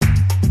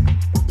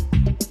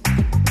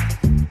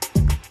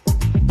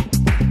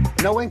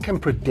No one can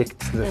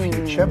predict the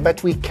future,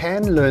 but we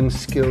can learn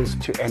skills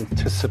to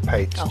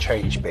anticipate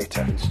change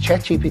better.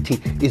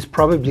 ChatGPT is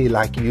probably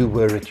like you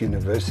were at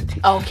university.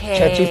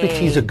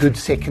 ChatGPT is a good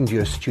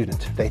second-year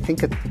student. They think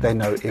that they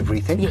know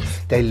everything.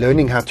 Yes. They're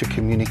learning how to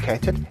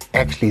communicate it.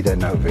 Actually, they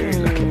know very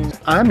little.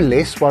 I'm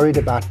less worried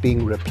about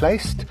being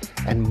replaced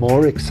and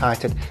more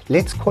excited.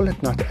 Let's call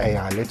it not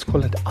AI, let's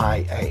call it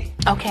IA.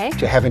 Okay.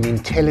 To have an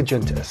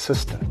intelligent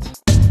assistant.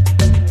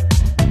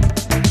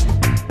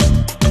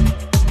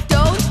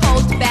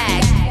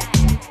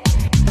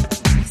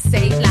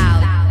 Say it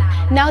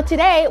loud. Now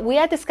today we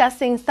are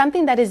discussing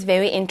something that is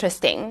very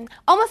interesting.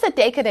 Almost a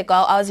decade ago,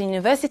 I was in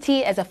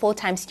university as a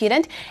full-time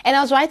student and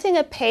I was writing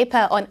a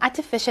paper on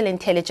artificial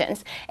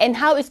intelligence and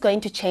how it's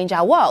going to change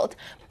our world.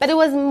 But it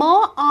was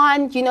more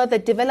on,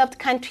 the developed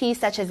countries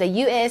such as the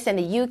US and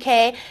the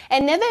UK.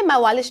 And never in my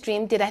wildest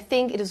dream did I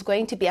think it was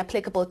going to be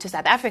applicable to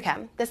South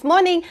Africa. This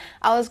morning,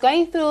 I was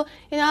going through,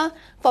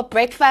 for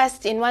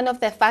breakfast in one of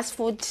the fast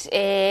food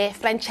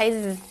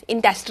franchises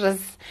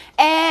industries.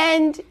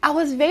 And I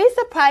was very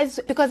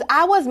surprised because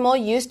I was more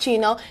used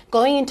to,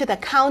 going into the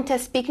counter,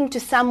 speaking to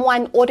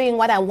someone, ordering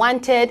what I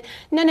wanted.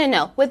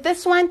 No. With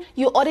this one,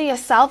 you order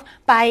yourself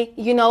by,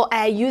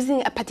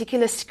 using a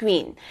particular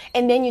screen.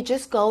 And then you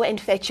just go and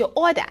fetch your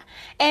order.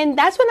 And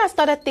that's when I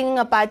started thinking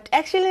about,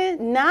 actually,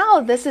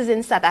 now this is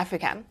in South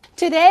Africa.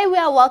 Today, we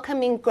are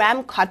welcoming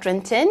Graham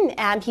Codrington.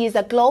 He's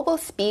a global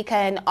speaker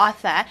and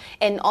author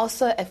and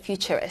also a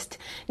futurist.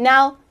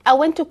 Now, I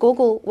went to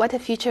Google what a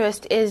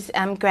futurist is,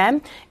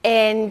 Graham,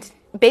 and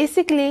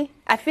basically,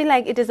 I feel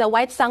like it is a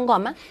white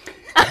sangoma.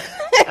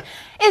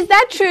 Is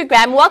that true,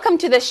 Graham? Welcome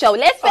to the show.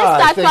 Let's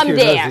start from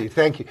there. Rosie,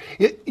 thank you.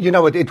 You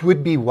know what? It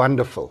would be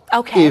wonderful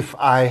if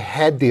I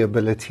had the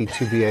ability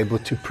to be able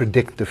to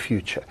predict the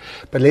future.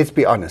 But let's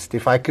be honest.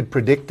 If I could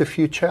predict the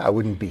future, I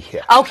wouldn't be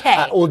here.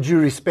 All due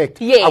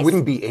respect, I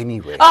wouldn't be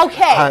anywhere.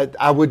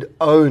 I would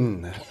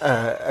own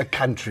a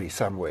country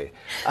somewhere.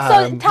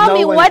 So tell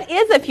me, what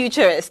is a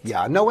futurist?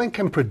 Yeah, no one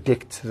can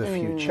predict the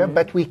future,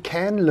 but we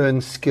can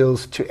learn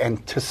skills to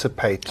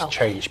anticipate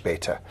change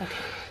better.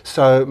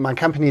 So my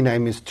company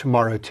name is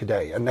Tomorrow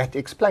Today, and that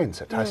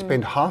explains it. I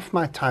spend half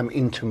my time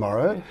in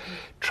tomorrow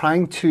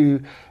trying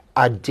to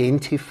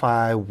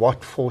identify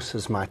what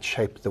forces might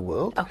shape the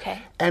world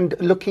and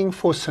looking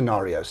for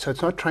scenarios. So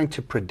it's not trying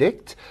to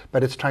predict,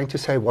 but it's trying to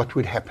say what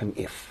would happen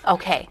if.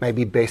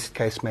 Maybe best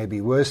case, maybe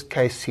worst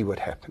case, see what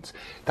happens.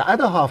 The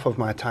other half of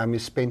my time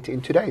is spent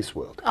in today's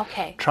world,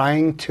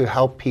 trying to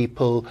help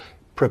people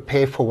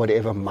prepare for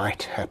whatever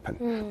might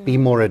happen, be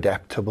more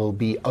adaptable,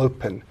 be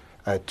open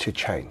to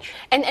change.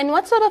 And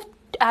what sort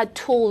of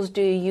tools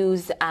do you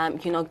use,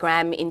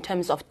 Graham, in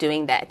terms of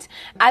doing that?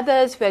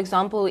 Others, for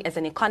example, as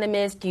an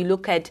economist, you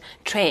look at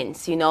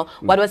trends,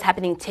 what was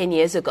happening 10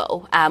 years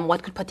ago,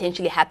 what could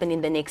potentially happen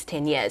in the next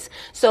 10 years.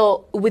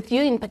 So with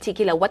you in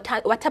particular, what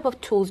type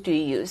of tools do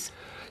you use?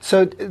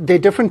 So there are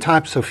different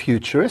types of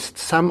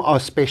futurists. Some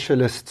are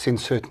specialists in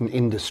certain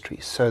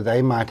industries. So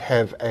they might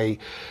have a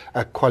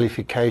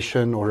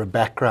qualification or a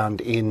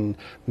background in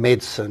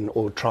medicine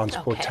or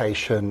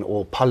transportation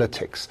or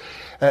politics.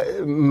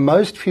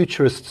 Most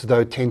futurists,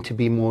 though, tend to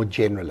be more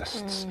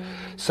generalists.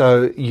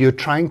 So you're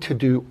trying to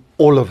do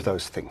all of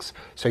those things.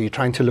 So you're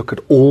trying to look at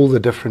all the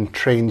different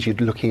trends. You're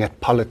looking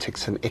at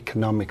politics and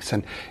economics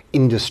and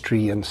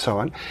industry and so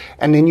on.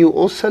 And then you're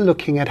also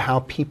looking at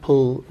how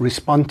people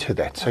respond to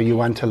that. So you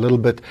want a little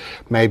bit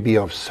maybe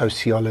of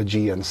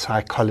sociology and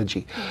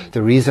psychology.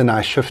 The reason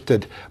I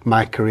shifted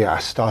my career, I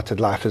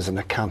started life as an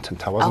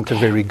accountant. I wasn't a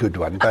very good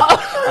one, but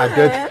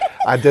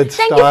I did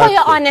start. Thank you for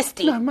your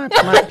honesty. No,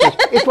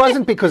 it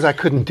wasn't because I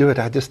couldn't do it.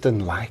 I just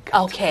didn't like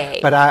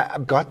it. But I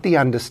got the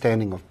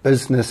understanding of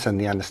business and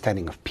the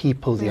understanding of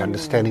people, the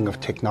understanding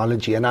of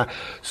technology. And I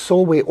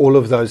saw where all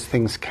of those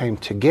things came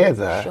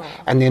together.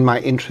 And then my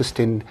interest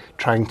in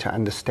trying to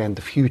understand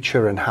the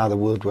future and how the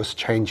world was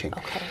changing.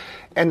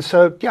 And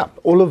so,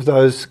 all of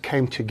those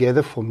came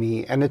together for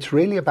me. And it's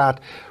really about,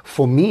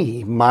 for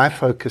me, my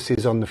focus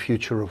is on the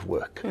future of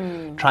work.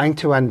 Trying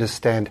to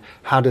understand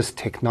how does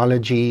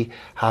technology,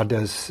 how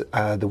does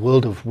the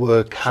world of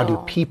work, how do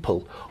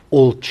people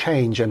all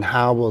change, and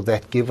how will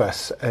that give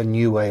us a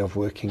new way of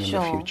working in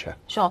the future?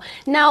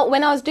 Now,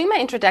 when I was doing my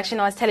introduction,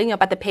 I was telling you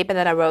about the paper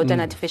that I wrote on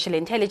artificial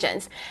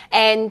intelligence.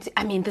 And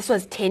I mean, this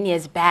was 10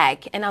 years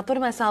back. And I thought to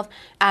myself,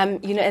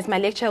 as my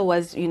lecturer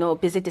was,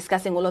 busy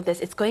discussing all of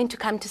this, it's going to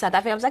come to South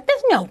Africa. I was like,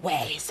 there's no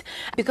ways.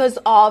 Because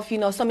of,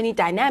 so many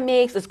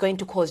dynamics, it's going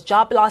to cause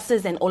job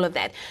losses and all of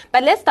that.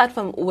 But let's start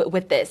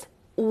with this.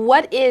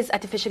 What is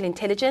artificial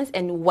intelligence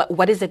and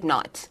what is it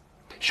not?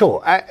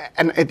 Sure,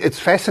 and it's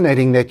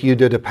fascinating that you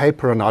did a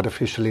paper on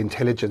artificial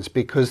intelligence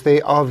because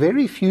there are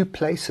very few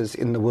places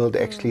in the world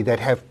actually that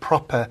have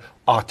proper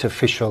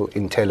artificial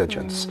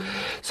intelligence.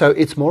 So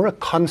it's more a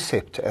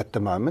concept at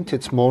the moment.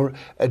 It's more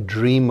a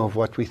dream of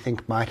what we think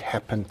might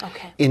happen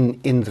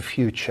in the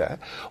future.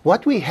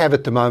 What we have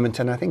at the moment,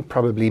 and I think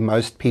probably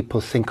most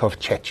people think of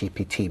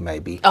ChatGPT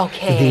maybe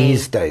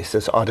these days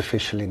as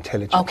artificial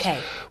intelligence,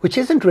 which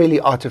isn't really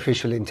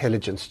artificial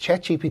intelligence.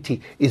 ChatGPT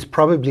is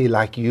probably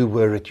like you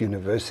were at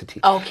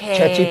university.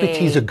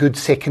 ChatGPT is a good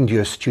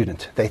second-year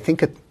student. They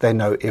think they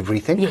know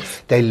everything.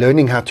 They're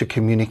learning how to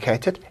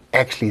communicate it.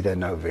 Actually, they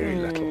know very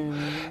little.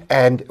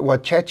 And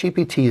what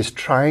ChatGPT is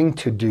trying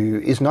to do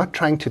is not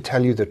trying to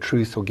tell you the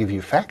truth or give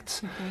you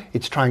facts.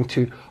 It's trying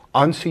to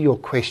answer your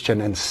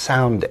question and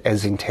sound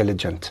as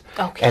intelligent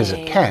as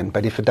it can.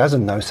 But if it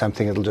doesn't know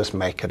something, it'll just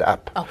make it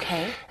up.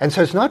 And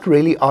so it's not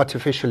really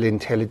artificial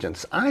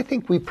intelligence. I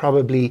think we're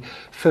probably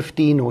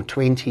 15 or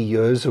 20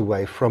 years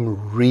away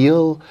from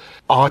real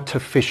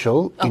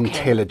artificial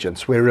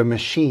intelligence, where a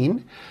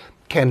machine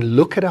can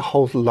look at a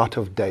whole lot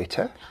of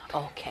data,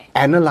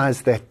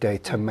 analyze that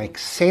data, make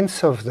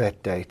sense of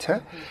that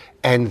data,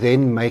 and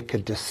then make a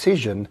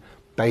decision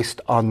based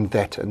on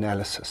that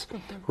analysis.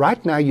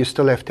 Right now, you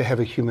still have to have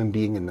a human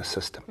being in the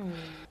system.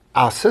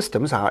 Our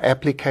systems, our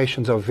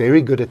applications are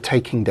very good at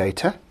taking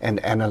data and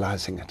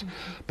analyzing it.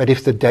 But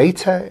if the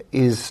data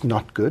is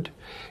not good,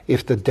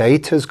 if the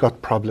data's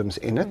got problems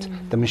in it,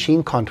 the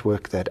machine can't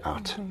work that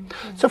out.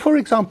 So, for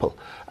example,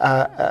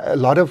 a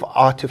lot of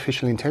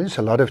artificial intelligence,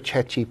 a lot of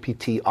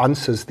ChatGPT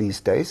answers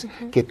these days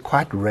get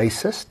quite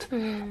racist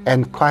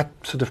and quite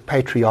sort of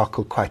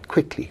patriarchal quite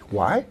quickly.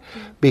 Why?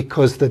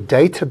 Because the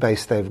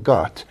database they've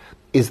got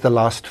is the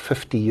last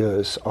 50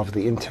 years of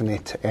the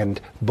internet and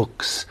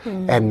books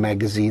and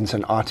magazines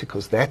and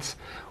articles. That's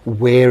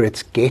where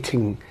it's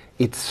getting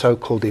its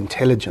so-called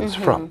intelligence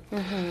from.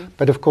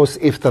 But of course,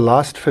 if the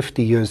last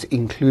 50 years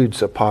includes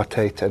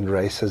apartheid and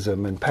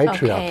racism and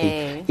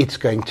patriarchy, it's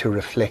going to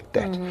reflect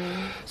that.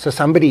 So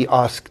somebody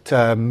asked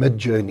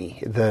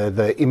Midjourney,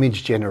 the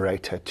image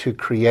generator, to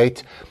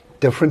create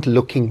different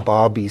looking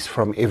Barbies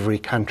from every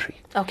country.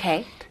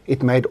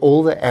 It made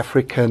all the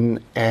African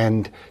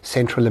and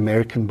Central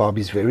American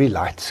Barbies very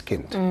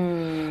light-skinned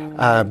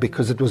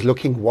because it was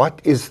looking,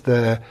 what is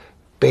the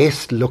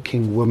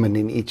best-looking woman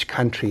in each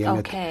country?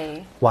 And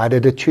why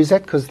did it choose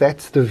that? Because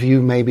that's the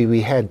view maybe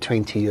we had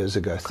 20 years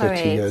ago,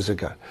 30 years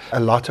ago. A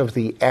lot of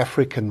the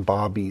African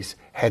Barbies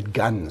had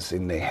guns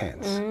in their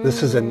hands.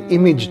 This is an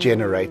image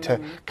generator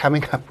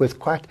coming up with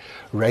quite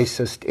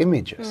racist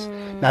images.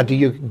 Now, do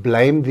you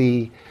blame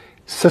the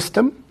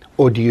system,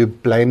 or do you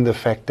blame the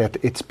fact that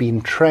it's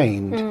been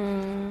trained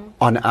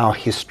on our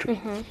history?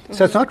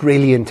 So it's not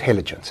really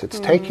intelligence. It's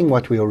taking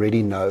what we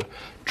already know,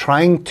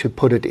 trying to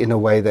put it in a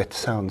way that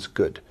sounds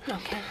good.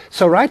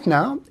 So right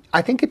now,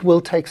 I think it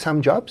will take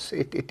some jobs.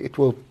 It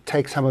will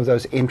take some of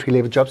those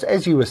entry-level jobs,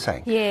 as you were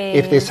saying.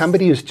 If there's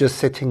somebody who's just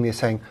sitting there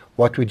saying,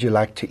 what would you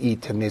like to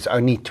eat? And there's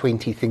only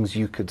 20 things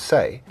you could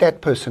say,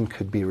 that person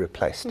could be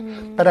replaced.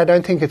 But I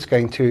don't think it's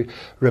going to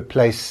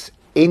replace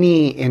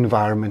any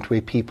environment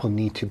where people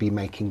need to be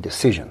making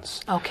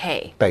decisions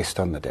based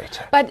on the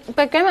data. But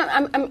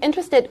Graham, I'm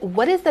interested,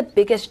 what is the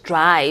biggest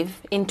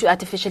drive into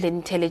artificial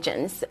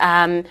intelligence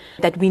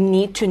that we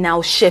need to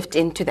now shift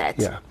into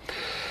that?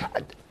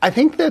 I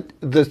think that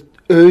the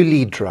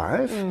early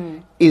drive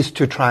is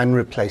to try and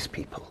replace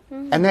people.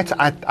 And that's,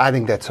 I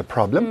think that's a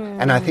problem.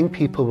 And I think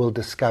people will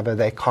discover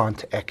they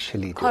can't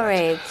actually do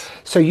it.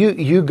 So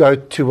you go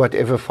to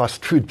whatever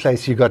fast food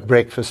place you got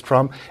breakfast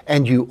from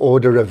and you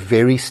order a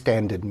very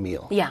standard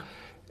meal.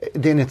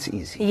 Then it's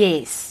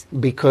easy.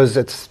 Because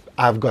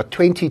I've got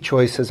 20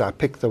 choices, I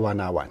pick the one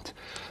I want.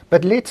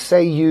 But let's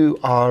say you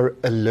are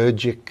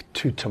allergic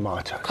to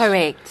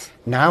tomatoes.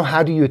 Now,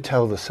 how do you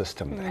tell the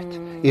system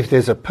that? If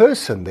there's a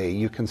person there,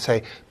 you can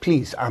say,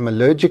 please, I'm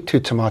allergic to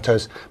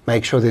tomatoes.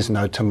 Make sure there's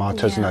no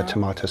tomatoes, no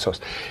tomato sauce.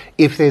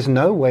 If there's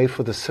no way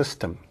for the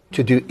system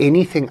to do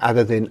anything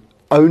other than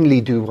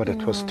only do what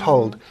it was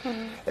told,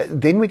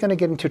 then we're going to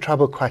get into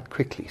trouble quite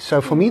quickly.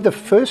 So for me, the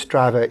first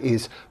driver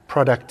is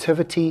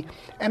productivity.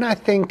 And I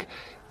think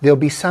there'll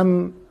be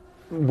some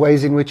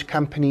ways in which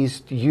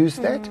companies use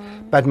that,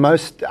 but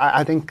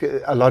I think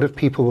a lot of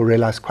people will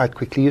realize quite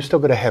quickly you've still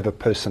got to have a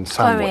person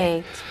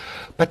somewhere.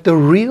 But the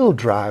real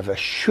driver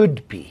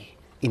should be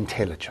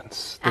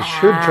intelligence.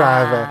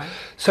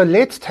 So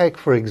let's take,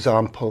 for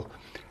example,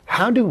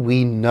 how do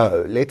we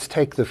know, let's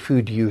take the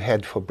food you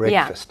had for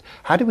breakfast.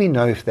 How do we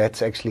know if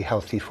that's actually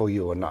healthy for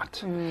you or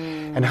not?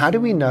 And how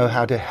do we know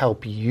how to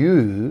help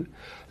you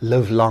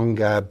live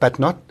longer, but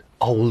not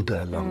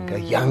older longer,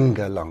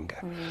 younger longer?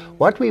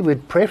 What we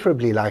would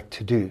preferably like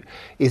to do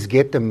is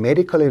get the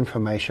medical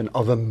information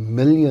of 1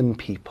 million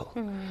people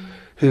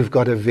who've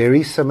got a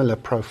very similar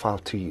profile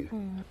to you.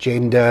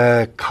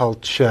 Gender,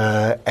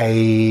 culture,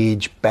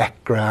 age,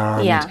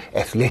 background,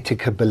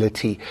 athletic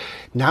ability.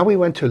 Now we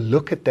want to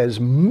look at those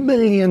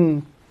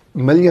millions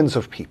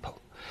of people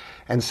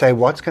and say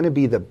what's going to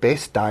be the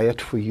best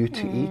diet for you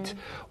to eat,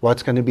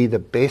 what's going to be the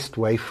best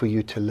way for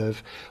you to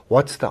live,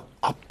 what's the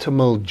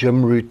optimal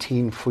gym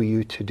routine for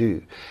you to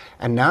do.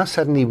 And now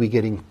suddenly we're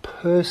getting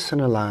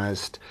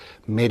personalized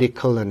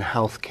medical and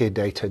healthcare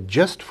data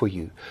just for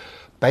you,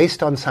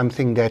 based on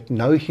something that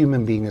no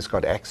human being has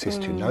got access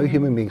to. No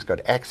human being's got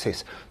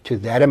access to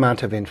that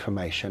amount of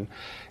information,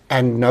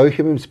 and no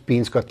human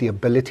being's got the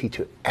ability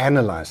to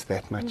analyze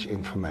that much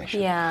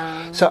information.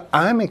 Yeah. So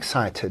I'm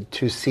excited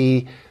to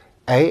see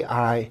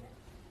AI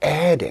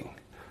adding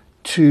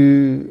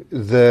to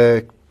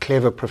the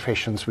clever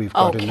professions we've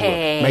got in the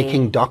world,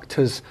 making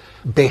doctors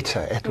better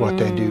at what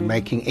they do,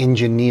 making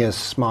engineers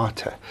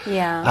smarter,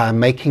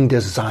 making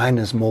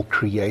designers more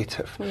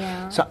creative.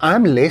 Yeah. So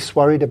I'm less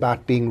worried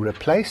about being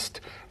replaced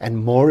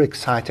and more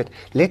excited.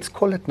 Let's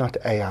call it not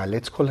AI,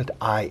 let's call it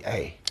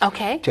IA.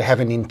 Okay. To have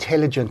an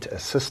intelligent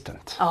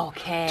assistant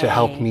to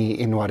help me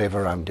in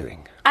whatever I'm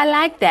doing. I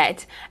like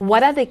that.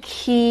 What are the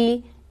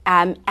key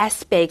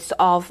aspects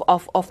of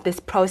this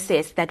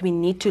process that we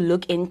need to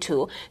look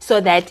into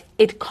so that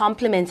it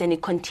complements and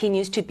it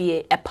continues to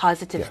be a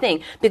positive thing?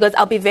 Because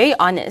I'll be very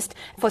honest,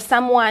 for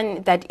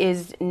someone that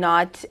is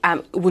not,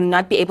 will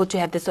not be able to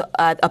have this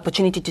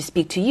opportunity to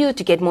speak to you,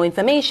 to get more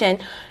information,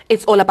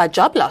 it's all about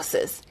job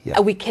losses. Yeah.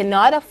 We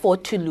cannot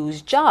afford to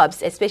lose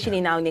jobs,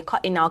 especially now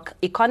in our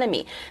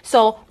economy.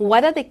 So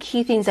what are the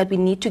key things that we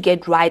need to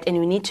get right, and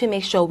we need to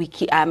make sure we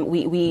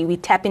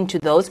tap into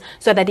those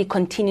so that it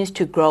continues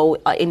to grow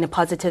in a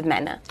positive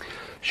manner?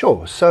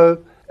 Sure.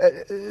 So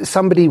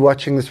somebody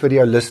watching this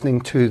video,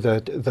 listening to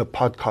the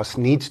podcast,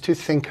 needs to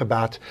think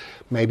about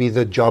maybe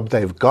the job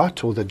they've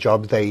got or the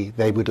job they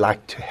would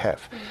like to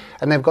have.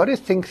 And they've got to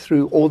think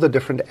through all the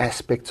different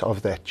aspects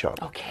of that job.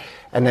 Okay.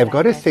 And they've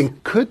got to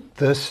think, could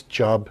this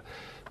job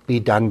be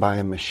done by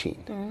a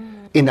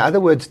machine? In other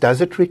words,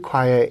 does it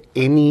require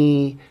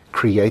any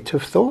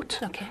creative thought?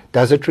 Okay.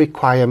 Does it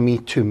require me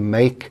to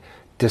make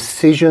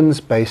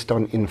decisions based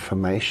on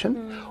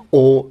information?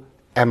 Or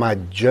am I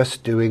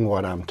just doing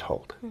what I'm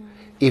told?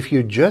 If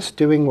you're just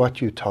doing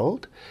what you're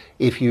told,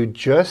 if you're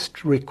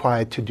just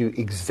required to do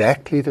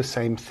exactly the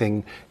same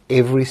thing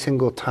every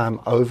single time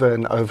over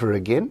and over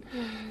again,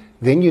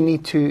 then you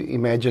need to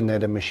imagine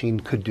that a machine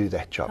could do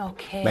that job.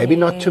 Okay. Maybe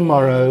not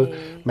tomorrow,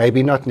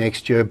 maybe not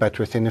next year, but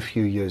within a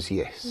few years,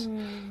 yes.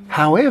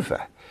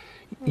 However,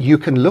 you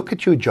can look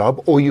at your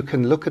job, or you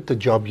can look at the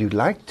job you'd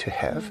like to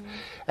have,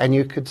 and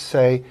you could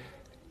say,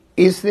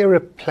 is there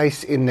a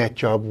place in that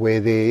job where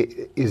there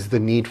is the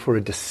need for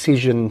a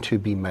decision to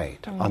be made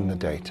on the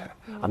data?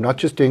 I'm not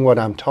just doing what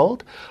I'm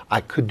told. I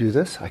could do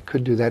this, I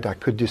could do that, I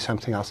could do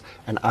something else,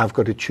 and I've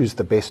got to choose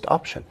the best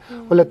option.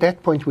 Well, at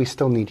that point, we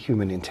still need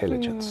human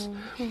intelligence.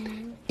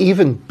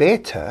 Even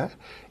better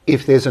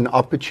if there's an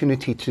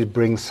opportunity to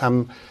bring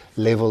some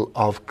level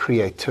of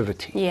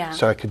creativity. Yeah.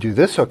 So I could do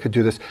this, or I could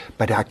do this,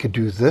 but I could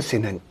do this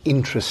in an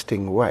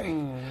interesting way.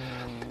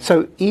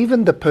 So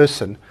even the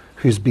person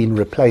who's been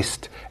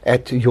replaced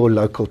at your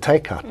local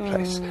takeout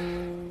place,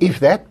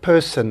 if that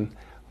person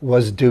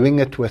was doing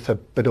it with a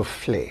bit of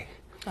flair,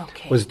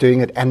 was doing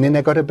it, and then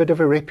they got a bit of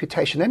a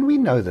reputation, and we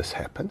know this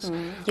happens.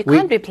 You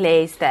can't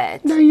replace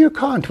that. No, you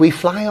can't. We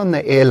fly on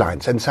the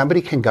airlines, and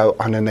somebody can go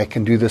on and they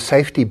can do the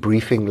safety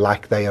briefing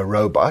like they're a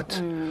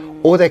robot,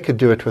 or they could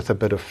do it with a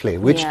bit of flair.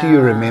 Which do you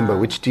remember?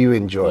 Which do you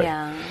enjoy?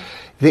 Yeah.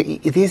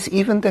 There's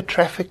even the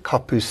traffic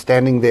cop who's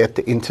standing there at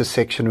the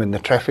intersection when the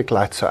traffic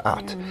lights are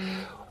out.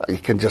 He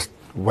can just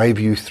wave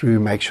you through,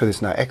 make sure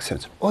there's no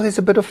accidents. Or there's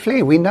a bit of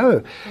flair. We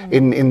know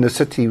in the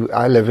city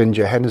I live in,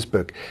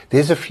 Johannesburg,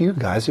 there's a few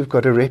guys who've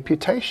got a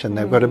reputation.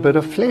 They've got a bit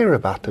of flair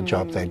about the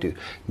job they do.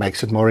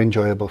 Makes it more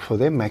enjoyable for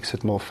them, makes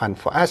it more fun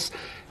for us,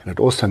 and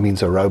it also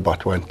means a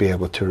robot won't be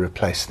able to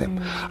replace them.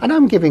 And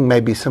I'm giving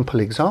maybe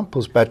simple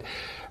examples, but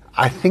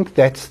I think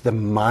that's the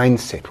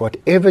mindset.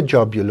 Whatever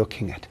job you're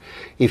looking at,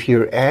 if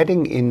you're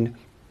adding in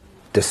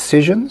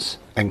decisions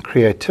and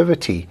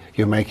creativity,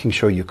 you're making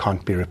sure you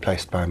can't be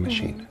replaced by a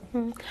machine.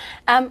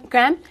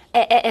 Graham,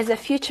 as a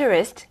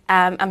futurist,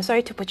 I'm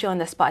sorry to put you on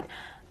the spot.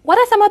 What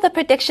are some of the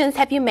predictions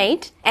have you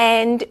made?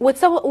 And with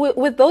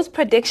those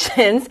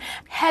predictions,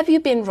 have you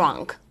been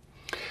wrong?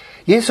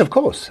 Yes, of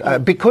course.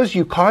 Because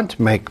you can't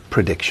make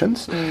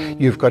predictions,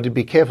 you've got to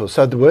be careful.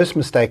 So the worst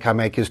mistake I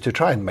make is to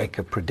try and make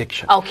a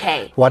prediction.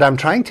 Okay. What I'm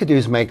trying to do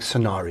is make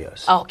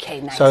scenarios.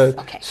 Okay, nice. So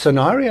Okay.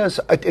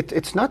 scenarios,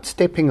 it's not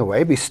stepping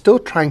away. We're still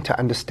trying to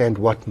understand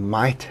what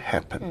might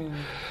happen.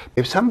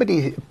 If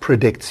somebody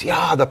predicts,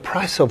 the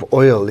price of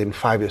oil in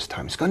 5 years'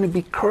 time is going to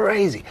be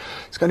crazy.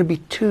 It's going to be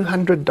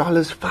 $200,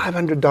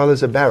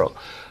 $500 a barrel.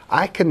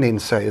 I can then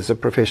say, as a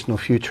professional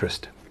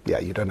futurist,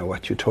 you don't know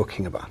what you're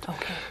talking about.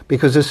 Okay.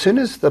 Because as soon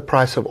as the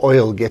price of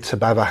oil gets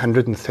above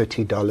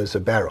 $130 a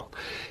barrel,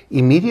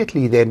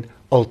 immediately then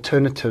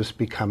alternatives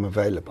become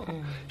available.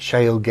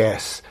 Shale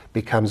gas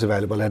becomes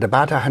available. At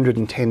about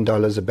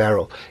 $110 a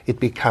barrel, it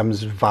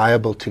becomes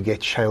viable to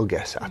get shale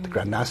gas out the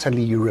ground. Now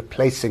suddenly you're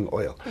replacing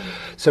oil.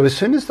 So as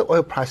soon as the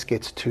oil price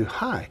gets too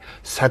high,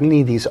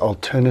 suddenly these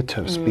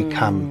alternatives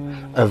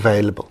become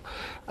available.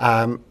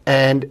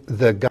 And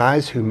the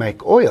guys who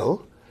make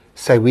oil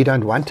say we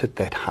don't want it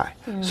that high.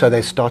 So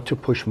they start to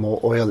push more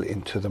oil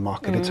into the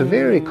market. It's a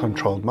very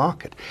controlled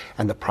market,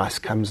 and the price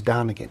comes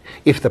down again.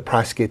 If the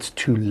price gets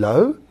too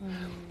low,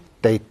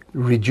 they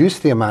reduce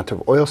the amount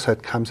of oil so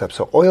it comes up.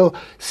 So oil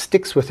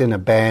sticks within a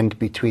band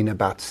between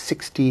about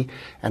 $60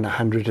 and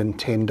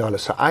 $110.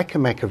 So I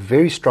can make a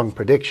very strong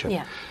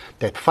prediction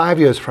that 5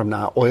 years from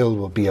now, oil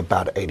will be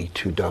about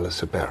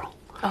 $82 a barrel.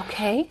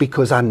 Okay.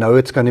 Because I know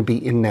it's going to be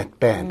in that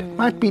band. It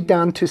might be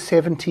down to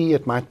 70,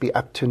 it might be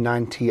up to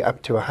 90,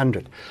 up to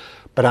 100.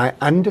 But I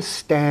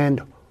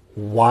understand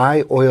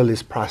why oil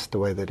is priced the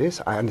way that it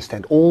is. I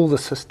understand all the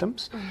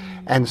systems.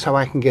 And so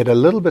I can get a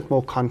little bit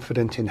more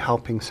confident in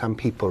helping some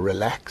people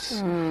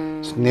relax.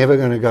 It's never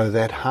going to go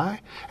that high.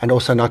 And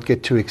also not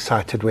get too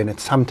excited when it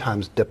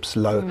sometimes dips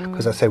low.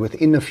 Because I say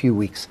within a few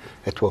weeks,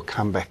 it will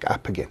come back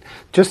up again.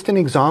 Just an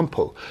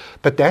example.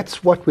 But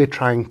that's what we're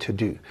trying to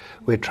do.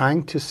 We're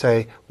trying to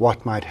say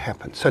what might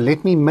happen. So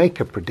let me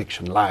make a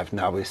prediction live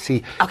now. We'll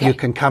see if you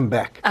can come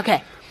back.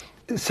 Okay.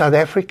 South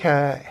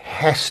Africa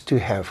has to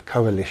have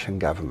coalition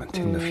government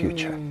in the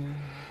future.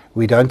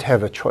 We don't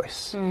have a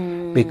choice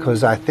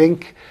because I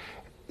think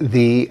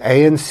the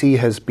ANC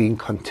has been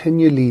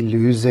continually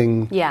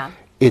losing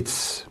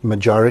its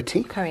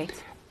majority.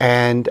 Correct.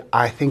 And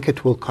I think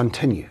it will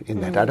continue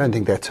in that. I don't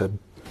think that's a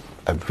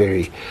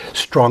very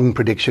strong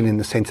prediction in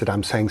the sense that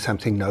I'm saying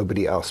something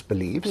nobody else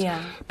believes.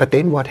 But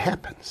then what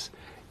happens?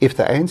 If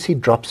the ANC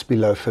drops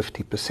below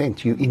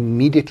 50%, you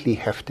immediately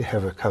have to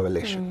have a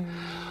coalition.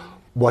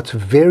 What's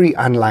very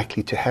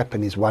unlikely to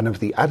happen is one of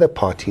the other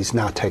parties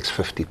now takes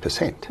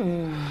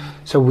 50%.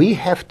 So we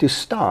have to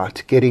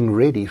start getting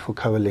ready for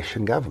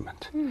coalition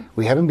government.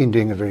 We haven't been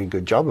doing a very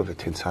good job of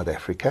it in South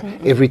Africa.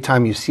 Every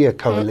time you see a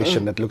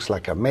coalition, it looks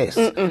like a mess.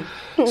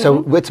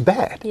 So it's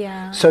bad.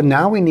 So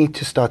now we need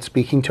to start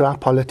speaking to our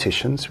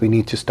politicians. We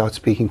need to start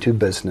speaking to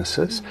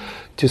businesses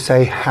to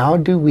say, how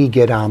do we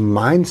get our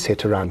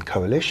mindset around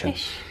coalition?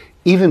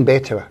 Even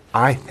better,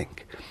 I think,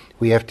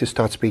 we have to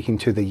start speaking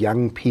to the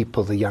young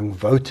people, the young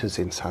voters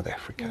in South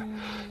Africa,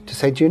 to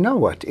say, do you know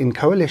what? In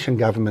coalition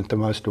government, the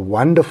most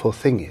wonderful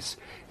thing is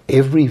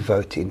every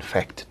vote, in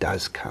fact,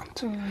 does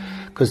count.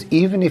 Because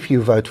even if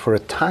you vote for a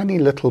tiny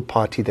little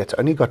party that's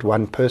only got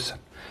one person,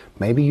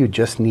 maybe you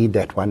just need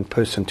that one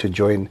person to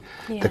join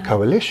the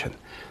coalition.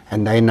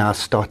 And they now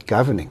start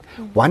governing.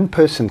 One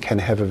person can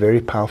have a very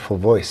powerful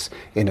voice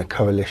in a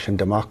coalition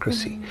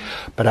democracy.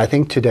 But I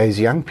think today's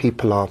young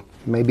people are,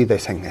 maybe they're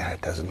saying,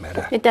 it doesn't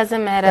matter. It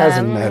doesn't matter. It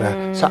doesn't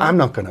matter. So I'm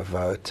not going to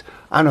vote.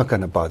 I'm not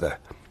going to bother.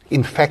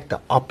 In fact, the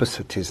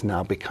opposite is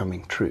now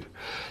becoming true.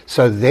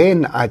 So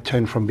then I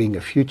turn from being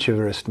a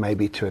futurist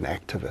maybe to an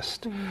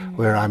activist,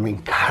 where I'm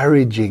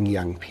encouraging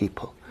young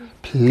people.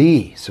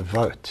 Please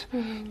vote.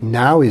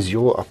 Now is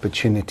your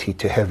opportunity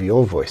to have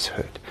your voice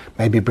heard.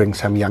 Maybe bring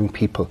some young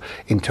people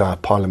into our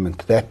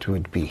parliament. That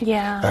would be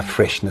a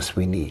freshness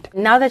we need.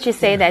 Now that you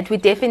say that, we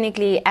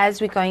definitely,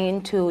 as we're going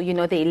into,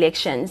 the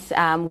elections,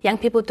 young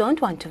people don't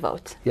want to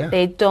vote.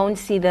 They don't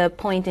see the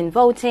point in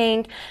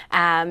voting.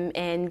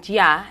 As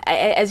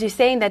you're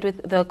saying that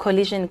with the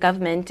coalition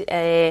government,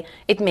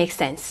 it makes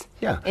sense.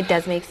 It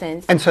does make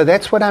sense. And so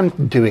that's what I'm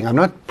doing. I'm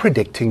not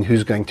predicting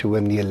who's going to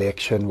win the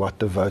election, what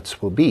the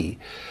votes will be.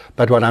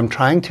 But what I'm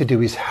trying to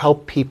do is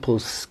help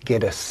people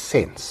get a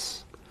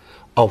sense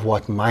of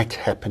what might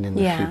happen in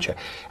the future.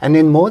 And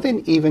then more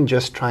than even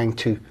just trying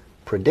to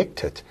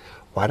predict it,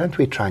 why don't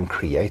we try and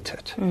create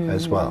it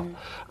as well?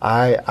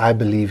 I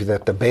believe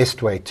that the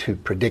best way to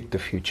predict the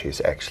future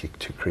is actually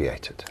to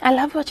create it. I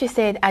love what you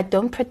said. I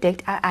don't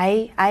predict.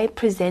 I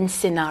present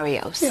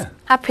scenarios.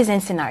 I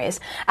present scenarios.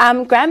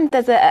 Graham,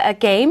 there's a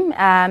game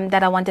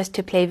that I want us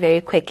to play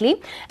very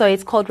quickly. So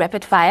it's called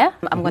Rapid Fire.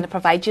 I'm going to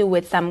provide you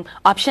with some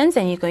options,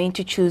 and you're going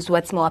to choose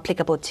what's more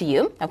applicable to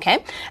you.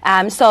 Okay?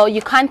 So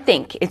you can't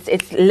think.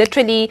 It's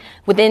literally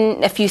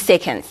within a few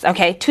seconds.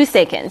 Okay? 2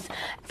 seconds.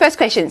 First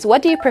questions.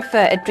 What do you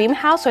prefer, a dream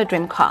house or a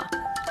dream car?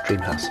 Dream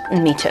house.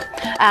 Me too.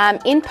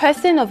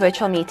 In-person or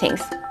virtual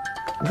meetings?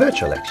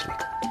 Virtual, actually.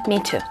 Me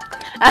too.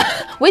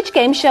 Which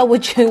game show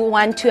would you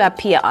want to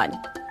appear on?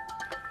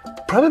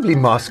 Probably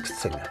Masked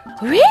Singer.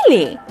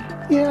 Really?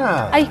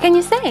 Yeah. Can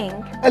you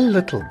sing? A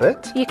little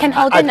bit. You can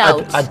hold the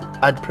notes.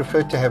 I'd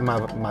prefer to have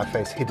my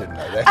face hidden,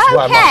 though. That's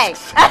why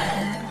Masked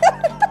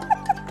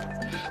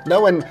No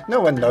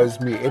one knows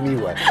me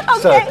anyway.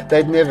 So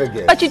they'd never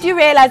guess. But you do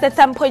realize at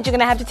some point you're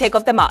going to have to take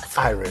off the mask.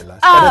 I realize.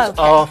 But it's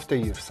after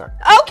you've sung.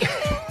 Okay.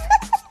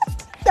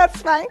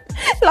 That's fine.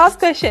 Last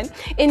question.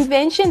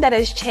 Invention that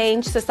has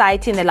changed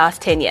society in the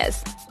last 10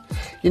 years.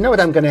 You know what?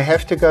 I'm going to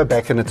have to go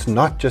back, and it's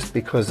not just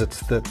because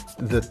it's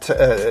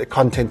the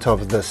content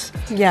of this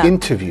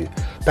interview,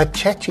 but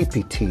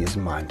ChatGPT is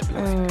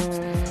mind-blowing.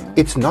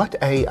 It's not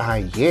AI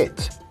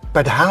yet,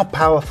 but how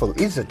powerful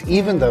is it,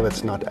 even though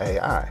it's not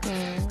AI?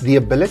 The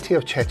ability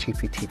of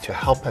ChatGPT to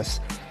help us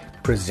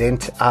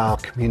present our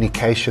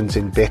communications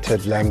in better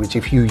language,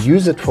 if you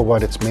use it for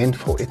what it's meant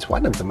for, it's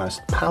one of the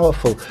most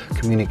powerful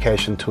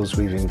communication tools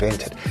we've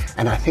invented.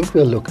 And I think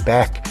we'll look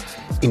back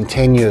in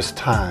 10 years'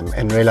 time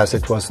and realize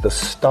it was the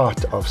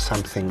start of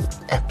something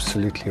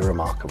absolutely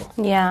remarkable.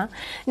 Yeah.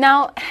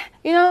 Now,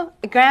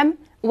 Graham,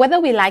 whether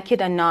we like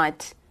it or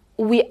not,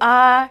 we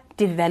are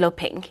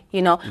developing.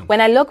 When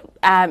I look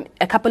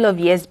a couple of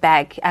years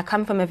back, I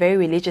come from a very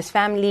religious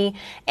family,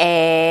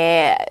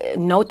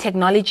 no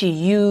technology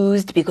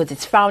used because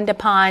it's frowned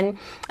upon.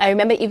 I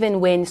remember even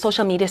when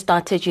social media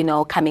started,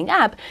 coming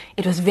up,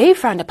 it was very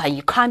frowned upon.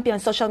 You can't be on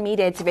social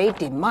media, it's very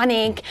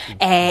demonic,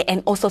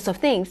 and all sorts of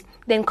things.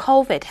 Then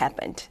COVID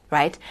happened,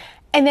 right?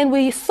 And then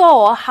we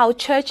saw how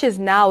churches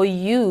now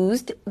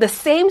used the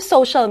same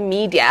social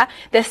media,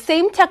 the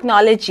same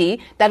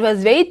technology that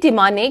was very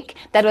demonic,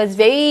 that was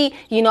very,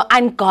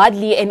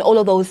 ungodly and all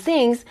of those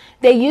things.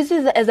 They used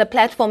it as a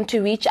platform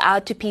to reach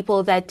out to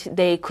people that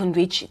they couldn't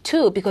reach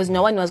to because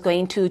no one was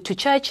going to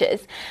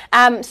churches.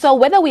 So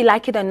whether we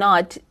like it or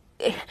not,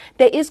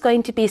 there is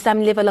going to be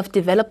some level of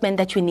development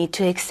that we need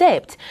to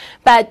accept.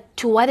 But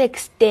to what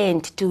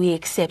extent do we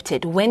accept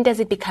it? When does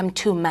it become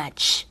too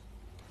much?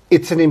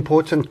 It's an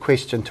important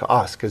question to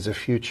ask as a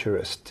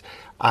futurist.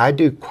 I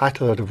do quite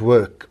a lot of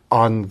work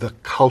on the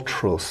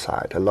cultural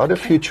side. A lot of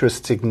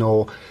futurists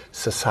ignore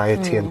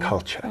society and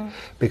culture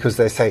because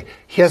they say,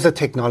 here's a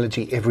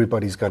technology,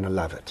 everybody's going to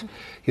love it.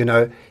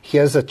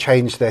 Here's a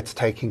change that's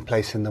taking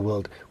place in the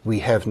world. We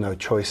have no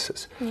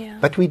choices. Yeah.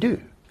 But we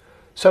do.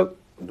 So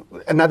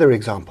another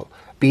example.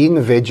 Being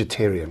a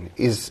vegetarian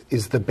is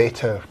the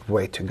better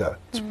way to go.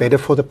 It's better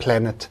for the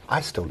planet.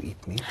 I still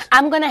eat meat.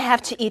 I'm going to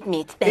have to eat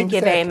meat. Thank you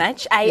very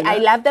much. I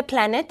love the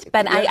planet,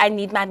 but I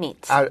need my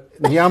meat.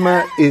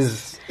 Nyama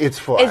it's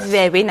for us. It's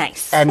very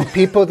nice. And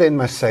people then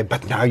must say,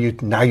 but now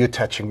you're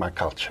touching my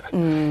culture.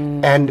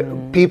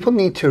 And people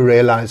need to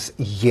realize,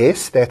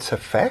 yes, that's a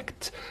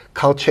fact.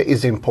 Culture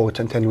is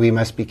important and we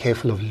must be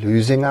careful of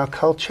losing our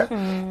culture.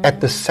 At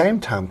the same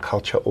time,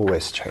 culture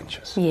always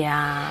changes.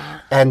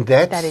 Yeah. And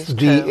that that's is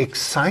the true.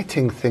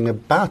 Exciting thing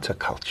about a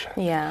culture,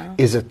 Yeah.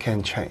 is it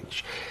can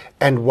change.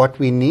 And what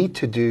we need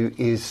to do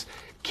is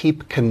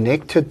keep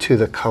connected to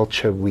the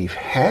culture we've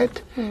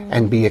had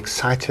and be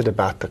excited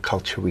about the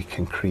culture we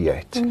can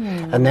create.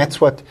 And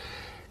that's what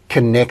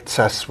connects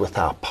us with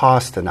our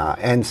past and our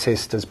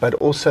ancestors, but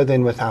also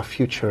then with our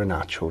future and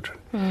our children.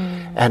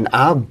 And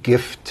our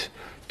gift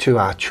to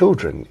our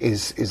children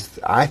is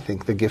I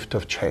think, the gift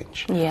of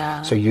change.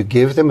 Yeah. So you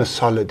give them a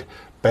solid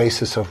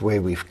basis of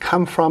where we've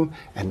come from,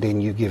 and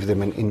then you give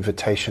them an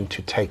invitation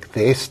to take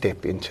their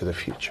step into the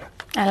future.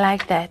 I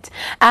like that.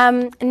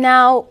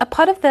 Now, a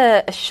part of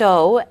the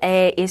show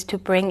is to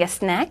bring a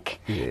snack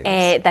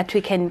that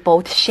we can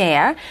both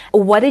share.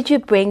 What did you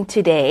bring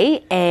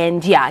today?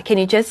 And can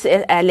you just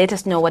let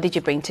us know what did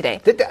you bring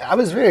today? I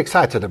was very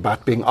excited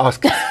about being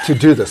asked to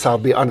do this, I'll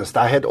be honest.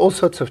 I had all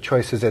sorts of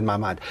choices in my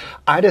mind.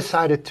 I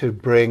decided to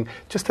bring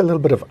just a little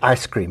bit of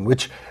ice cream,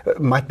 which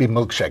might be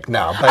milkshake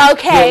now. But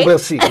okay. We'll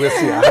see.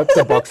 I hope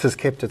the box has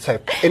kept it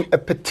safe. In a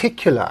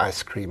particular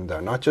ice cream, though,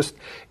 not just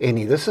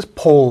any. This is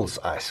Paul's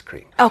ice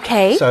cream.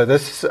 Okay. So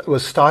this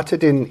was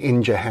started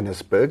in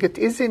Johannesburg. It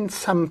is in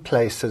some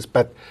places,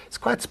 but it's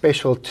quite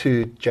special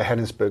to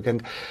Johannesburg.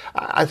 And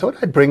I thought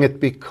I'd bring it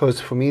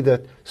because for me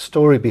the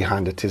story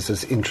behind it is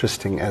as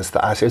interesting as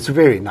the ice. It's a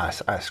very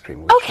nice ice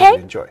cream, which I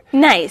really enjoy.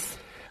 Nice.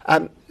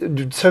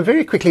 So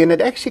very quickly, and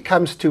it actually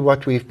comes to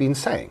what we've been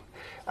saying.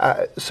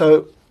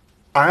 So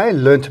I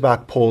learnt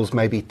about Paul's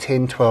maybe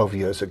 10, 12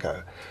 years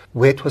ago,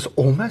 where it was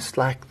almost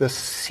like this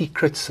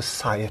secret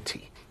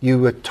society. You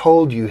were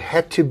told you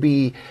had to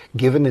be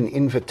given an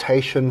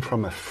invitation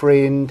from a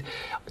friend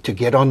to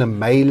get on a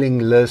mailing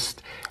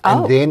list.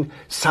 And then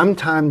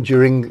sometime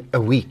during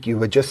a week, you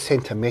were just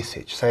sent a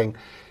message saying,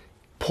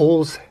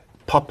 Paul's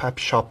pop-up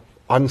shop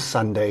on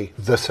Sunday,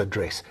 this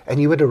address.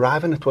 And you would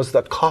arrive and it was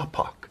the car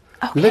park.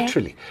 Okay.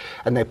 Literally.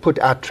 And they put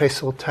out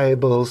trestle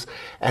tables,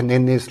 and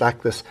then there's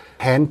like this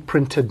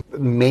hand-printed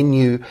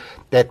menu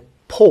that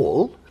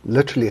Paul,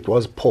 literally it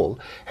was Paul,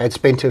 had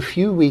spent a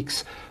few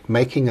weeks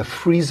making a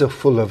freezer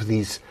full of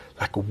these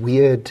like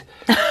weird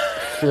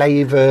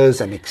flavors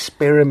and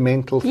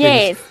experimental things.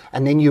 Yes.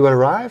 And then you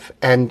arrive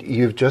and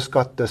you've just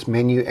got this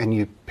menu and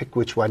you pick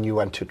which one you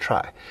want to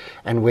try.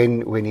 And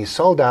when he's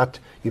sold out,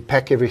 you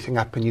pack everything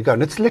up and you go.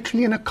 And it's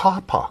literally in a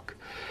car park.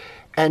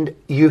 And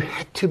you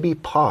had to be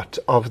part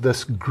of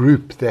this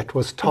group that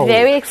was told.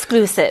 Very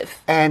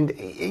exclusive. And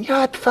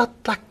it felt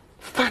like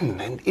fun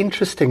and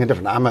interesting and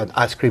different. I'm an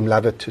ice cream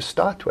lover to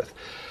start with.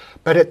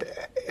 But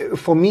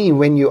for me,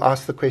 when you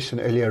asked the question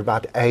earlier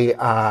about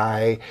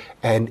AI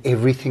and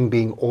everything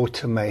being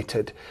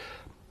automated,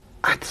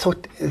 I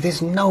thought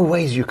there's no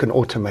ways you can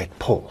automate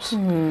Paul's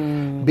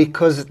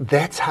because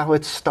that's how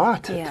it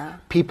started. Yeah.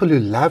 People who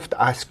loved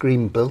ice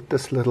cream built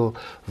this little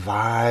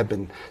vibe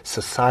and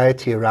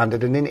society around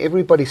it, and then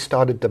everybody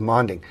started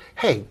demanding,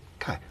 hey,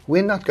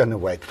 we're not going to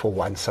wait for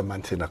once a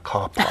month in a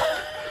car park.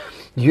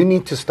 you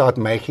need to start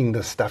making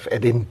this stuff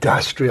at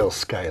industrial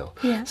scale.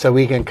 Yeah. So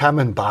we can come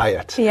and buy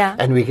it. Yeah.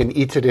 And we can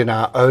eat it in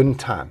our own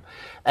time.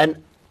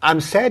 And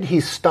I'm sad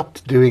he's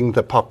stopped doing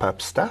the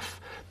pop-up stuff,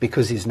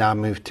 because he's now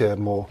moved to a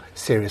more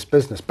serious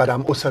business. But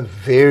I'm also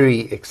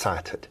very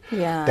excited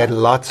that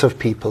lots of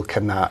people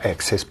can now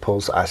access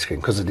Paul's ice cream,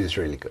 because it is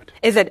really good.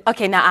 Is it?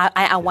 Okay, now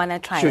I want to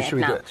try it Should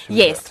we now. do it?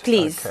 Yes,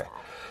 please. Okay.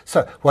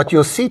 So what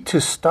you'll see to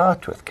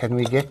start with, can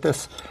we get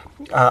this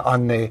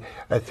on the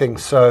thing?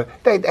 So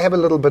they have a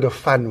little bit of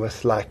fun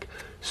with like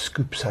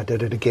scoops. I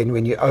did it again.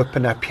 When you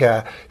open up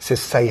here, it says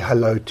say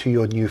hello to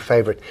your new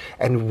favorite.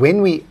 And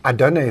when I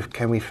don't know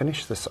can we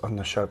finish this on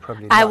the show?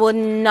 Probably not. I will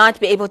not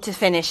be able to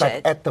finish but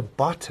it. At the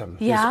bottom,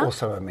 there's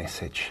also a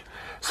message.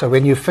 So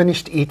when you've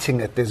finished eating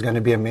it, there's going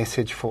to be a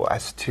message for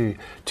us to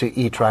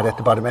eat right at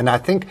the bottom. And I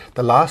think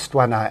the last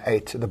one I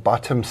ate, the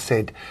bottom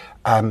said,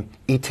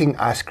 eating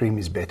ice cream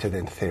is better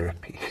than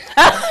therapy.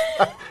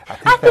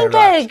 I think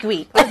I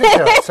agree.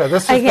 So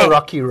this is the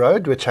Rocky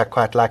Road, which I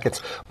quite like.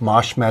 It's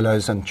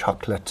marshmallows and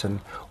chocolate and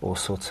all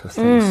sorts of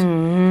things.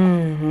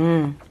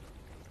 Mm-hmm.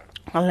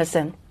 Well,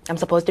 listen, I'm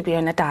supposed to be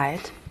on a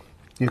diet.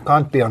 You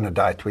can't be on a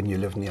diet when you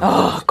live near.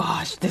 Oh,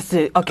 gosh. This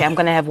is okay, I'm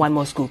going to have one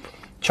more scoop.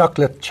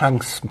 Chocolate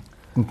chunks,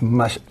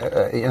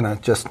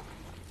 just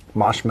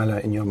marshmallow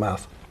in your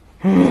mouth.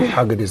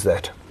 How good is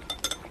that?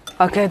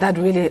 Okay, that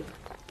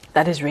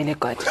is really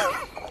good.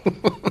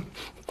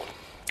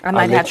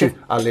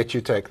 I'll let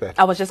you take that.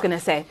 I was just going to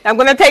say, I'm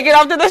going to take it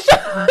after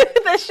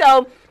the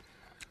show.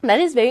 That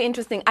is very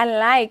interesting. I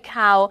like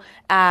how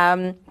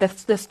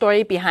the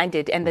story behind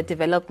it and the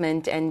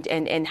development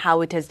and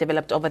how it has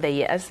developed over the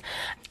years.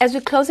 As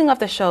we're closing off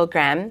the show,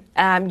 Graham,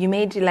 you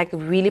made like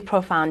really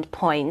profound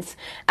points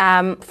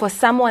for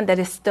someone that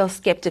is still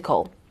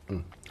skeptical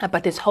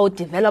about this whole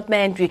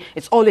development.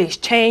 It's always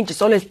change.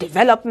 It's always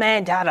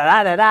development. Da da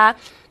da da da.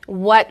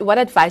 What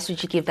advice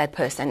would you give that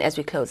person as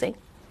we're closing?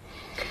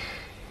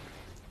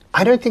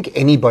 I don't think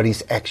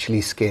anybody's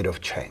actually scared of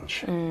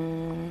change.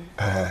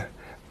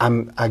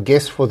 I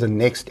guess for the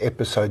next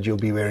episode, you'll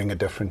be wearing a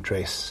different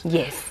dress.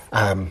 Yes.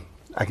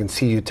 I can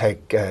see you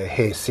take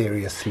hair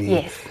seriously.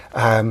 Yes.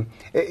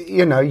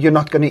 You're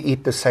not going to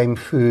eat the same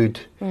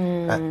food.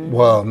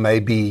 Well,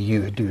 maybe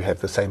you do have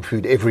the same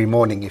food every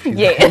morning if you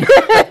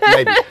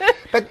maybe.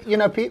 But,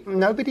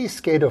 nobody's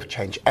scared of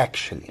change,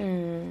 actually.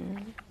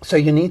 So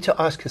you need to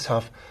ask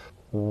yourself,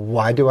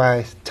 why do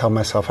I tell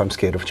myself I'm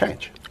scared of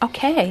change?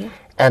 Okay.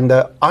 And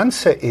the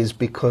answer is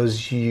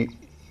because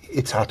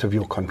it's out of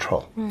your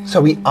control.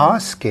 So we are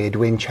scared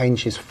when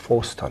change is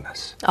forced on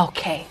us.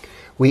 Okay.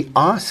 We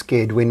are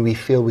scared when we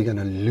feel we're going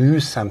to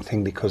lose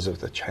something because of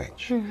the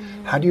change.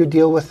 How do you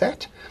deal with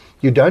that?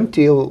 You don't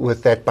deal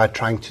with that by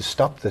trying to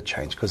stop the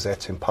change, because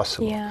that's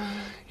impossible. Yeah.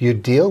 You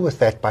deal with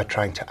that by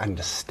trying to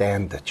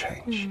understand the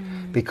change,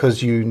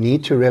 because you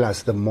need to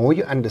realize the more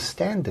you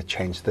understand the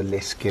change, the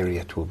less scary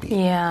it will be.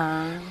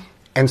 Yeah.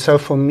 And so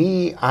for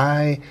me,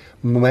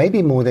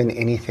 maybe more than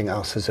anything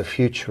else as a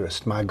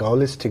futurist, my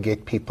goal is to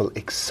get people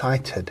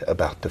excited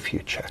about the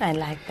future. I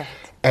like that.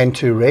 And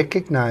to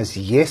recognize,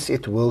 yes,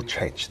 it will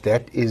change.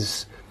 That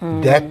is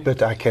that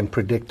bit I can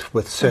predict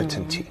with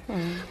certainty.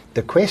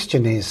 The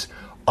question is,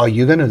 are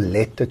you going to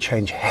let the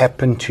change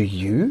happen to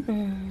you?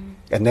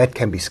 And that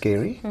can be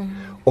scary.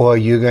 Or are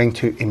you going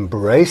to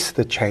embrace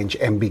the change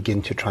and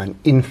begin to try and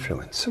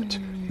influence it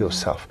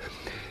yourself?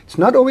 It's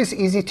not always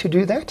easy to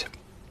do that,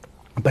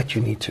 but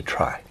you need to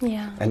try.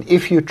 Yeah. And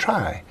if you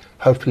try,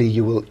 hopefully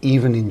you will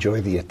even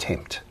enjoy the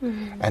attempt.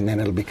 And then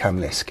it'll become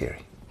less scary.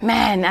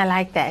 Man, I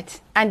like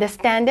that.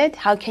 Understand it.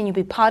 How can you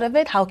be part of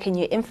it? How can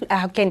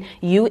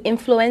you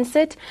influence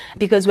it?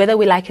 Because whether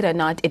we like it or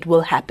not, it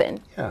will happen.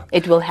 Yeah.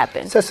 It will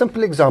happen. So a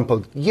simple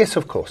example, yes,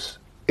 of course,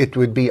 it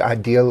would be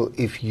ideal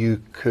if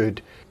you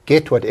could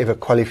get whatever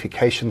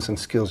qualifications and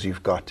skills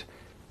you've got,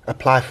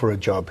 apply for a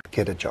job,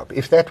 get a job.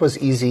 If that was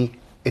easy,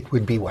 it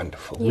would be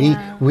wonderful.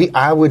 Yeah.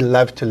 I would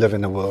love to live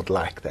in a world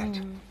like that.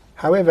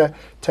 However,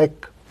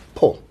 take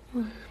Paul.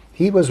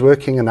 He was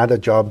working another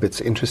job.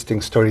 It's an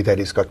interesting story that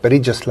he's got, but he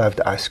just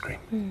loved ice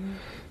cream.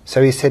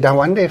 So he said, I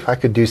wonder if I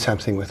could do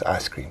something with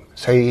ice cream.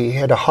 So he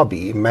had a hobby.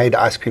 He made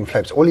ice cream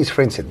flavors. All his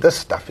friends said, this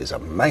stuff is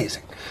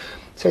amazing.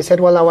 So he said,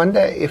 well, I wonder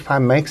if I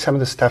make some of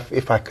the stuff,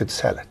 if I could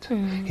sell it.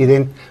 He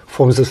then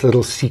forms this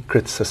little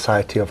secret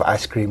society of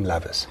ice cream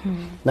lovers.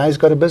 Now he's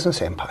got a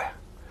business empire.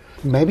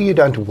 Maybe you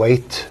don't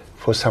wait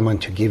for someone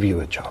to give you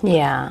a job.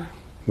 Yeah.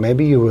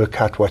 Maybe you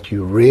work out what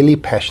you're really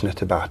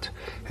passionate about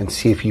and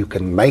see if you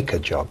can make a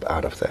job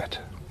out of that.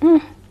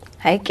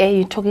 Okay,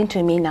 you're talking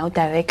to me now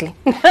directly.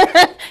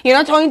 You're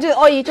not talking to,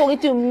 you're talking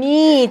to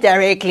me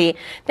directly.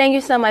 Thank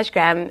you so much,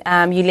 Graham.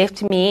 You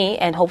left me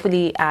and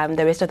hopefully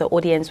the rest of the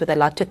audience with a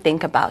lot to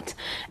think about.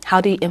 How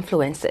do you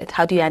influence it?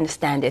 How do you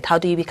understand it? How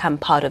do you become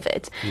part of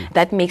it?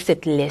 That makes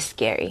it less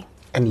scary.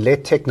 And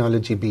let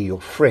technology be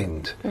your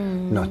friend,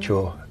 not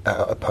your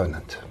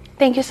opponent.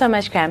 Thank you so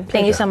much, Graham.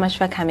 Thank you so much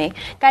for coming.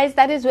 Guys,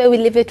 that is where we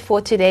leave it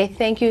for today.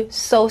 Thank you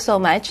so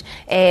much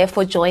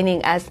for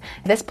joining us.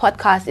 This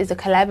podcast is a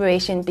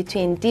collaboration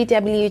between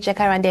DW,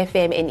 Jacaranda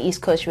FM, and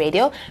East Coast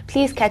Radio.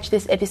 Please catch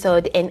this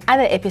episode and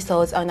other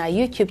episodes on our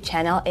YouTube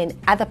channel and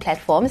other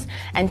platforms.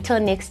 Until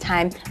next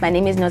time, my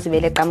name is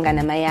Nozivele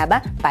Kamgana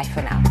Mayaba. Bye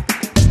for now.